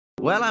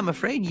Well, I'm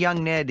afraid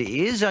young Ned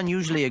is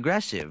unusually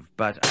aggressive,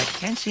 but I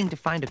can't seem to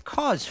find a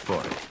cause for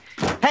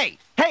it.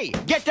 Hey,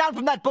 get down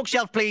from that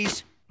bookshelf,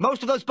 please.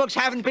 Most of those books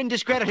haven't been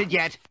discredited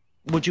yet.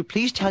 Would you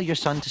please tell your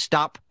son to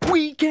stop?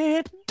 We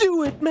can't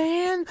do it,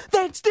 man.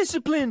 That's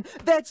discipline.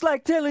 That's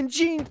like telling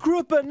Gene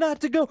Krupa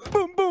not to go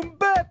boom, boom,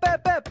 ba, ba,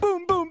 ba,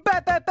 boom, boom,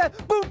 ba, ba, ba,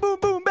 boom, boom,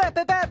 boom, ba,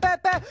 ba, ba, ba,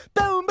 ba,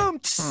 boom,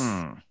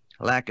 boom.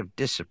 Lack of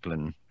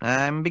discipline.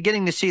 I'm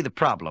beginning to see the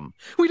problem.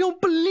 We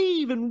don't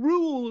believe in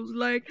rules.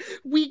 Like,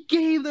 we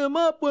gave them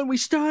up when we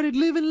started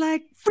living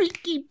like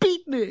freaky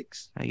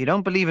beatniks. Now, you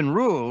don't believe in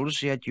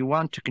rules, yet you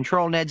want to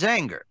control Ned's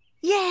anger.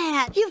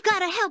 Yeah, you've got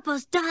to help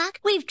us, Doc.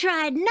 We've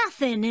tried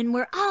nothing, and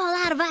we're all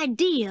out of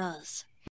ideas.